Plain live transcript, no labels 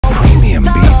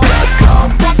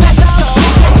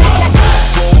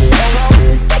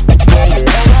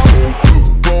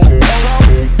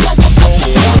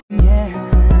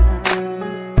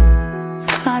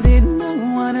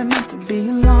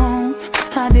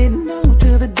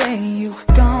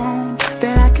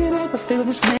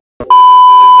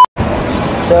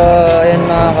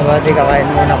kabady, kakain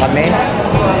muna kami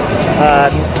at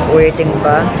waiting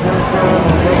pa.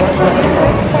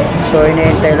 So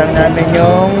iniintay lang namin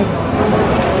yung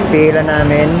pila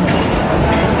namin.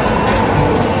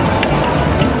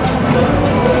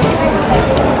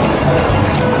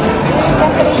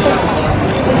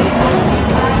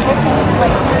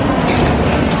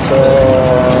 So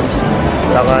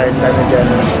kakain kami dyan.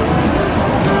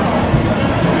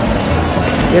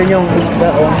 Yun yung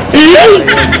isda, oh.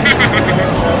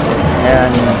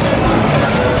 Ayan.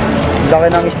 Laki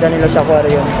ng isda nila sa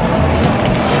aquarium.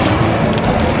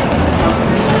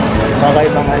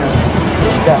 Kakaibang ano,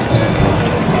 isda.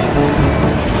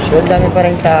 So, dami pa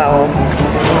rin tao.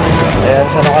 Ayan,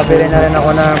 so nakabili na rin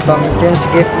ako ng pang Tunes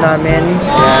gift namin.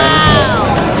 Ayan.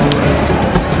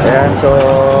 Ayan, so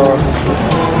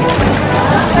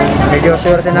medyo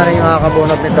swerte na rin yung mga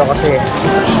kabunot nito kasi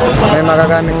may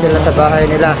magagamit sila sa bahay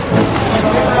nila.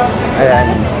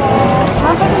 Ayan.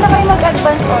 Pwede na kayo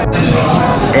mag-advance order.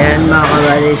 Ayan mga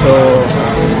kabady, so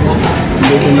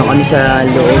dito na kami sa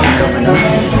loob ng ano.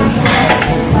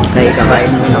 Kaya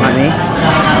kakain muna kami.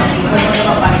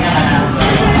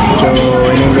 So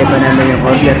inintay pa namin yung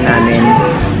order namin.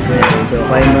 So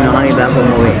kain muna kami bago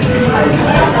umuwi.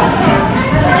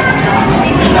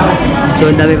 So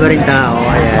dami pa rin tao,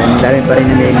 ayan, dami pa rin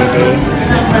namimili.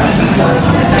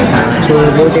 So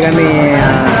buti kami,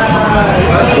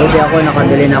 buti ako,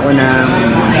 nakabili na ako ng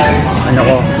ano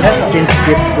ko, Tunes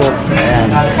gift ko. Ayan.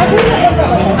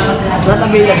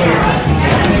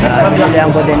 Bilihan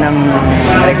ko din ng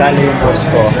regalo yung boss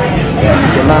ko. Ayan,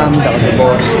 si ma'am, ako si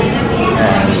boss.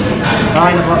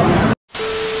 Ayan.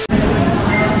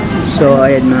 So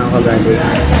ayan mga kabady,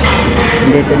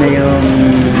 dito na yung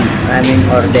aming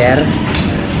order.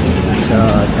 So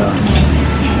ito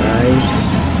guys,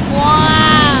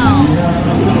 wow,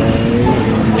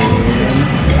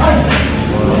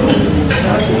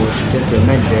 tapos ito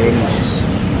na drinks.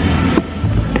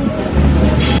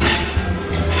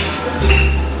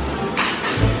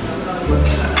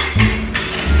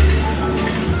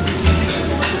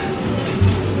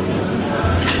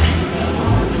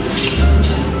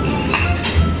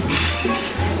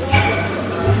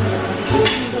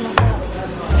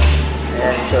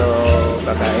 So,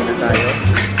 kakain na tayo.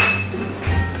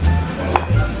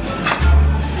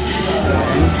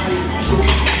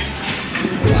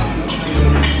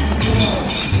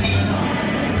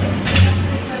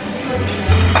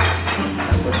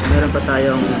 Tapos, meron pa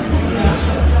tayong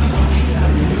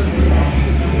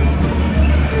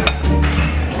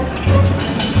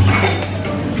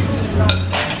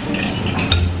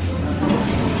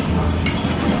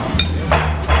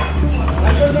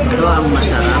ito ang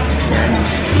masarap. Yan.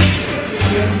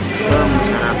 Ito ang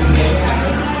masarap.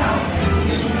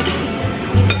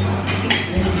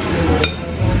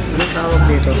 Ano tawag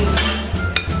dito?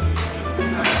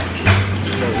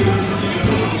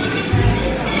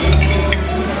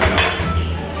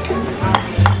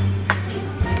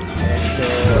 So,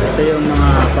 ito yung mga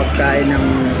pagkain ng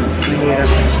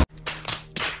mahirap.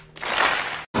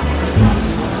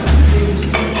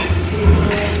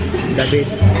 David.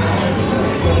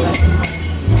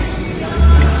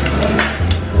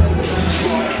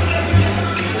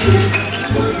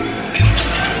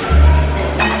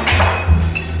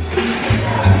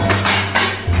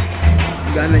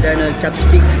 Gamit tayo ng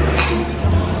chopstick.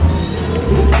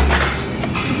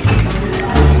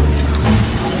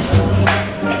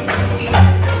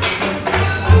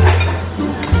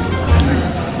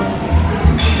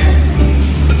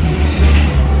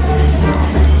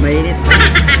 Mainit.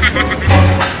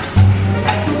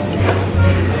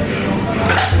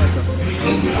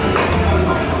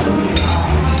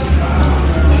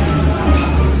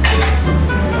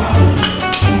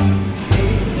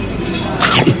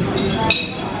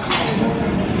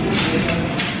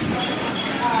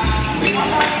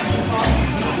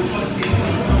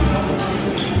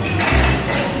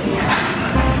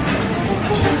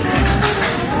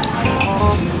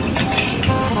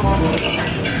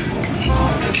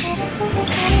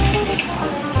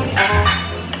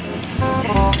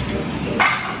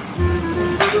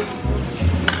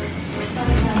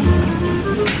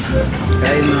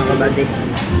 Kaya mga kabady.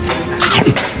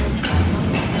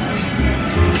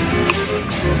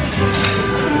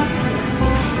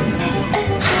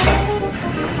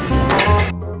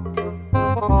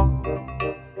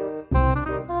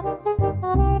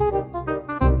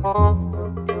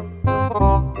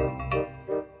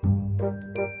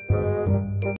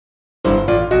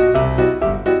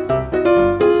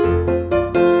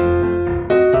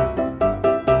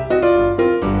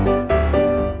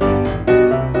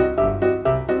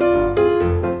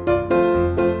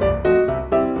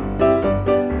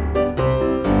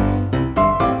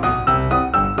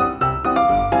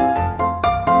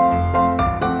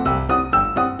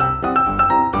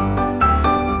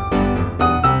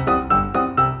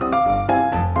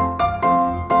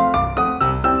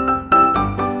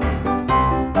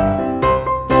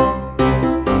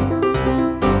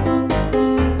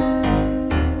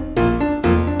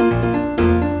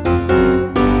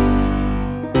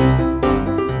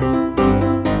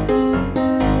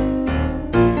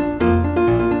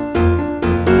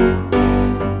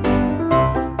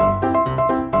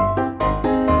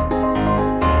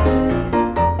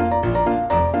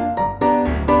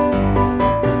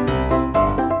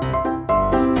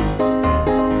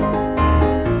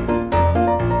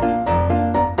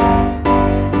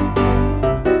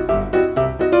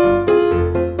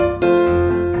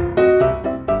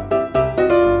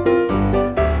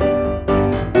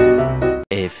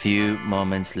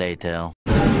 moments later.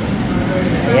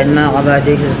 Ayan mga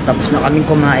kabady, tapos na kaming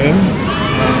kumain.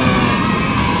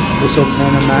 Busog na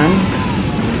naman.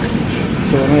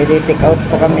 So may take out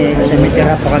pa kami kasi may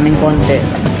tira pa kaming konti.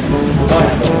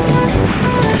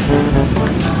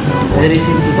 I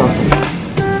received 2,000.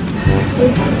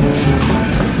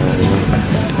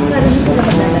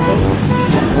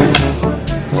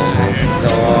 So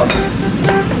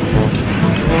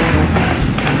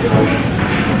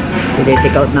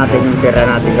i-take out natin yung pera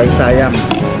natin guys, sayang.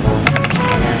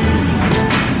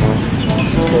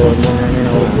 So hindi namin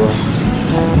naubos.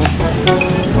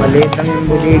 Maliit lang yung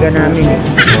budiga namin eh.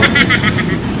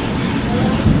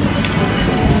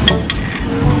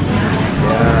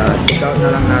 Kaya take out na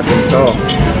lang natin to.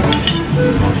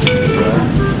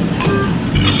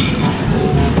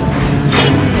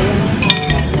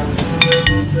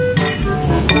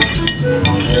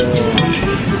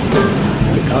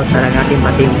 Take out na lang natin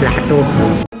pati yung plato.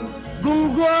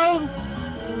 Gunggong!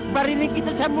 Barinig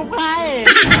kita sa mukha eh!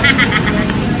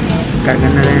 Karga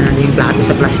na lang natin yung plato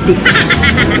sa plastic.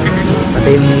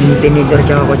 Pati yung tinidor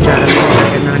tsaka kutsara.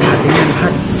 Karga na lang natin yan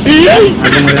lahat.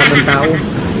 Habang wala pang tao.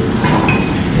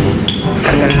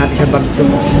 Karga na natin sa bag to.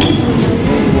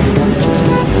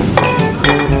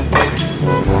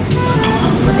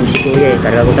 Mating si kuya eh.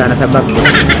 Karga ko sana sa bag.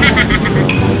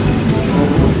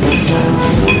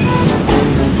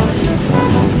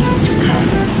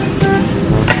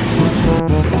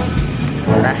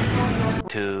 Tara.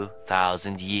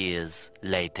 2,000 years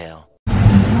later.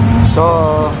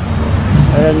 So,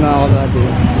 ayan mga kabady.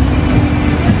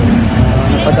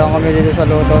 Napadaan kami dito sa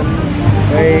Luton.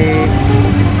 Kaya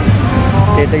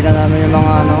titignan namin yung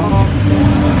mga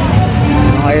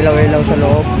mga ilaw-ilaw sa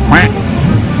loob. Ayan.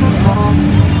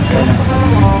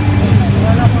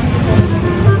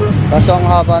 Kaso ang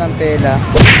haba ng pila.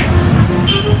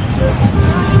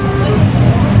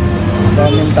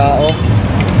 Daming tao.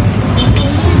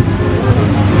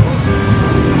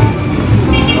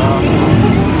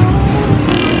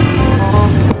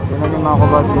 Tignan yung mga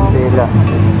kabady yung pila.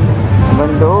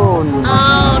 Hanggang doon.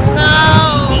 Oh no!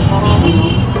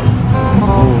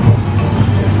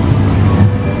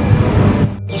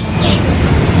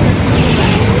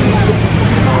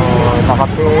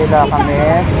 Nakapila kami.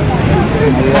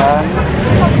 Ayan.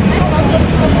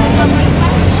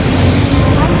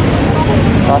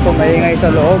 Kaso maingay sa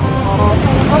loob.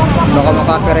 Baka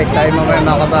makakorek tayo mamaya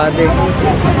mga kabady.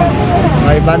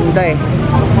 May banda eh.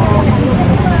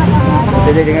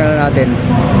 Titignan na natin.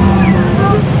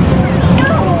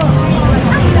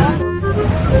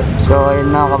 So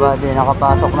ayun mga kabady,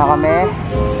 nakapasok na kami.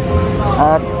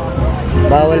 At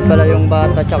bawal pala yung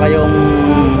bata tsaka yung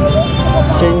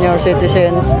senior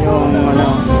citizens, yung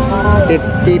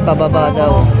 50 pababa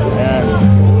daw. Ayan.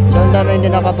 So ang dami hindi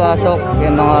nakapasok,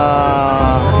 yung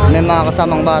may mga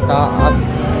kasamang bata at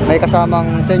may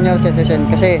kasamang senior citizen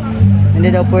kasi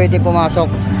hindi daw pwede pumasok.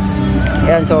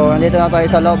 Ayan, so nandito na tayo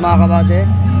sa loob mga kabady.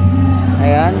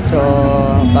 Ayan, so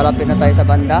palapit na tayo sa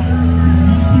banda.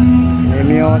 May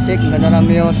music, ganda ng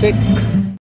music.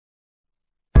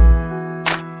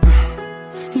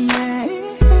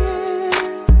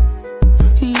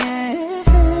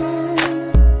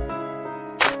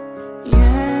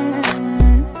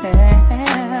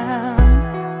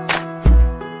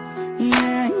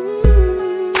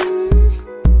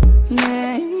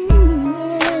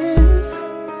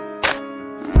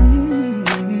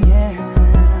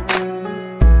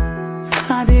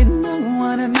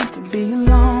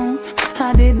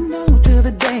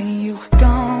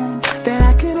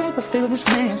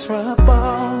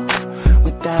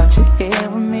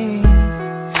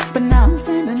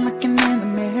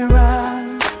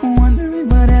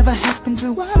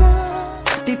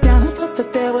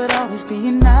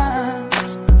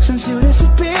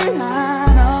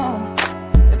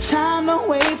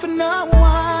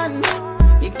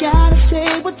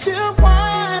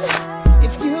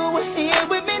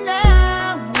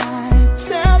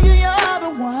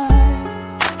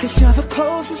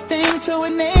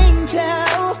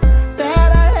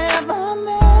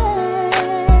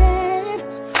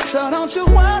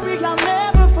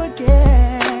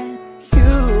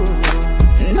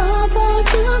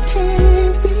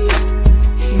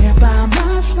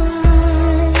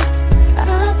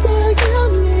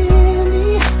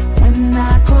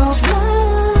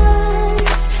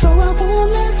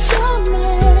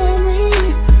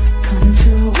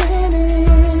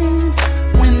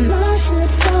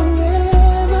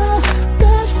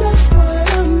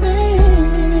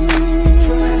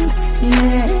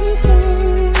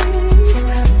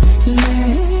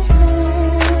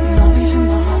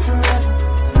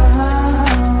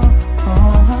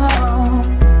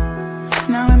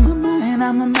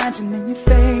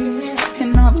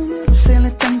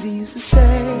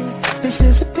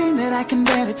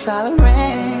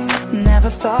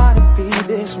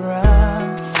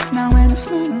 trying to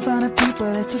smile in front of people,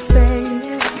 it's a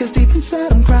fake. Cause deep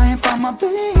inside I'm crying for my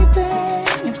baby.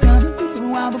 It's gonna be a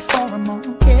while before I'm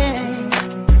okay.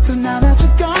 Cause now that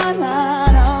you're gone,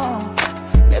 I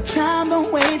know your time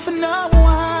don't wait for no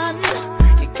one.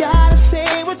 You gotta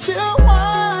say what you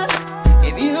want.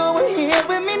 If you were here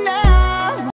with me now.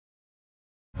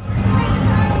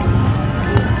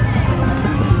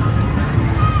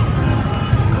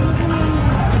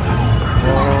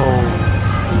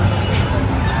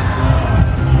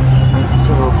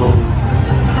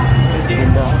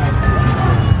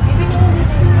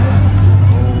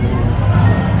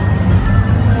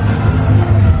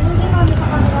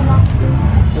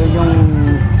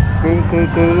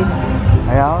 KK,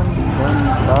 ayan, doon,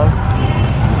 tapos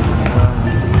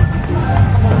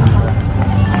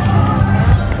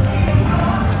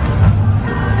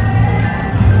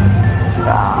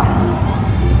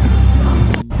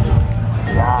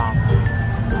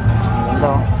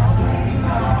ito,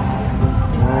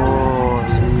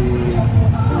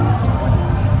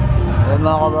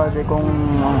 mga kabady, kung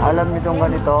alam nyo itong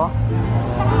ganito,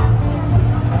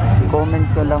 comment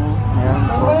ko lang, ayan,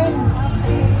 comment.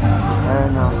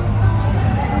 Ayan o.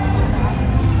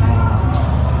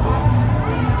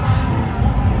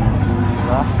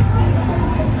 Diba?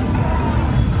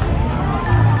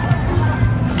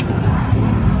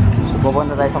 So,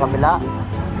 pupunta tayo sa kabila.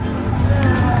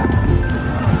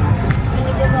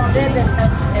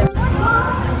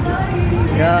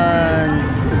 Yan.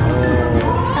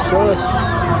 Oh, sus.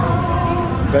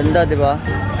 Ganda, diba?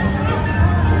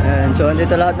 Ayan. So,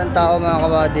 andito lahat ng tao, mga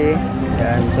kabady.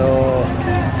 Ayan. So,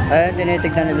 ayan,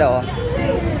 tinitignan nila, oh.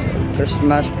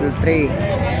 Christmas tree.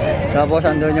 Tapos,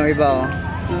 andun yung iba, oh.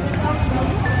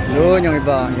 Doon yung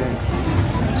iba. Ayan.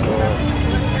 So,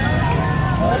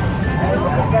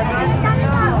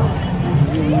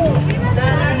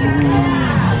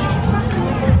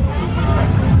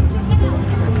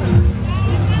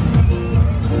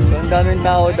 so, ang daming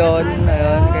tao doon.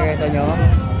 Ayan, kikita nyo.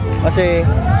 Kasi,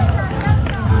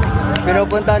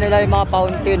 pinupunta nila yung mga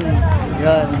fountain.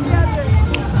 Yan.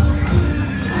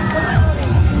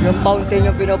 Yung fountain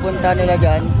yung pinupunta nila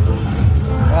dyan.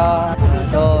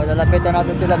 So, lalapitan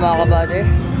natin sila, mga kabady.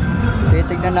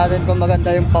 Titignan natin kung maganda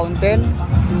yung fountain.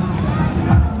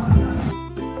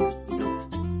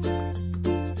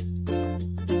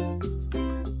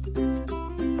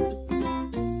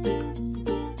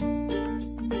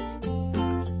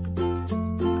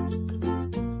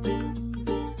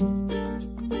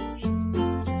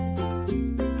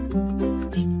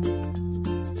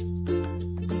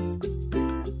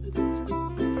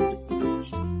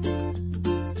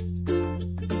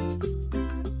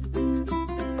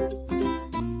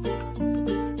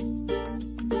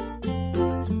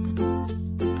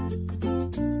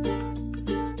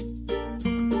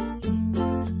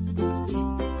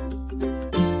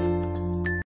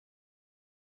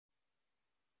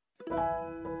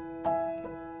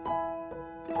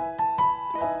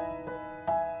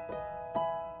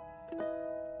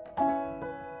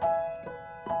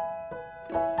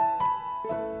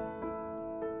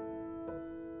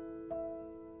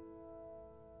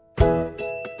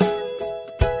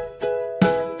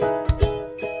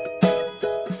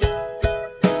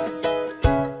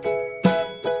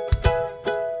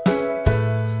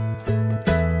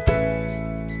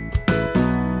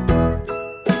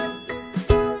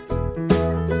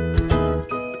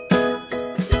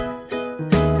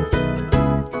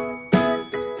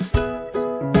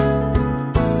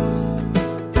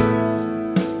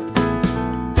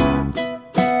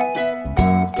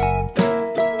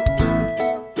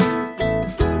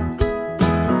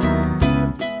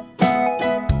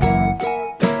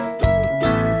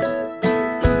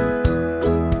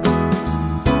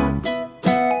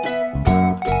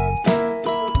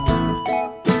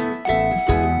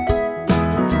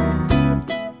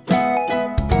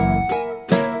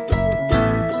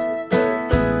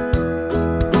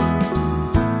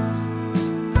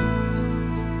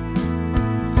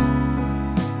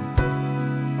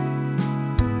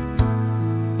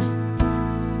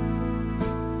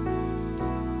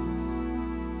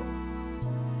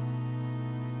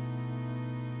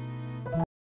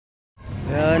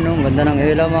 Ayan, ang ganda ng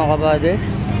ilaw, mga kabady.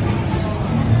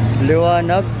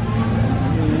 Liwanag.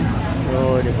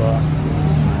 So, di ba?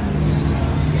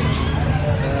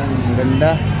 Ayan, ang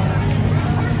ganda.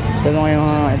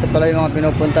 Ito pala yung mga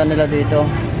pinupunta nila dito.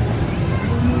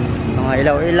 Mga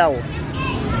ilaw-ilaw.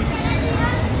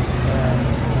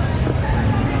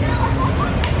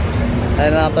 Ay,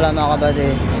 mga pala, mga kabady.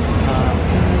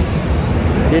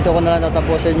 Dito ko na lang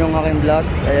tatapusin yung aking vlog.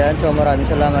 Ayan, so maraming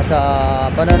salamat sa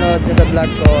panonood nito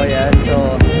vlog ko. Ayan,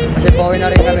 so kasi pauwi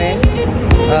na rin kami.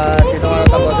 At ito nga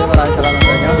tapusin. Maraming salamat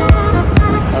sa inyo.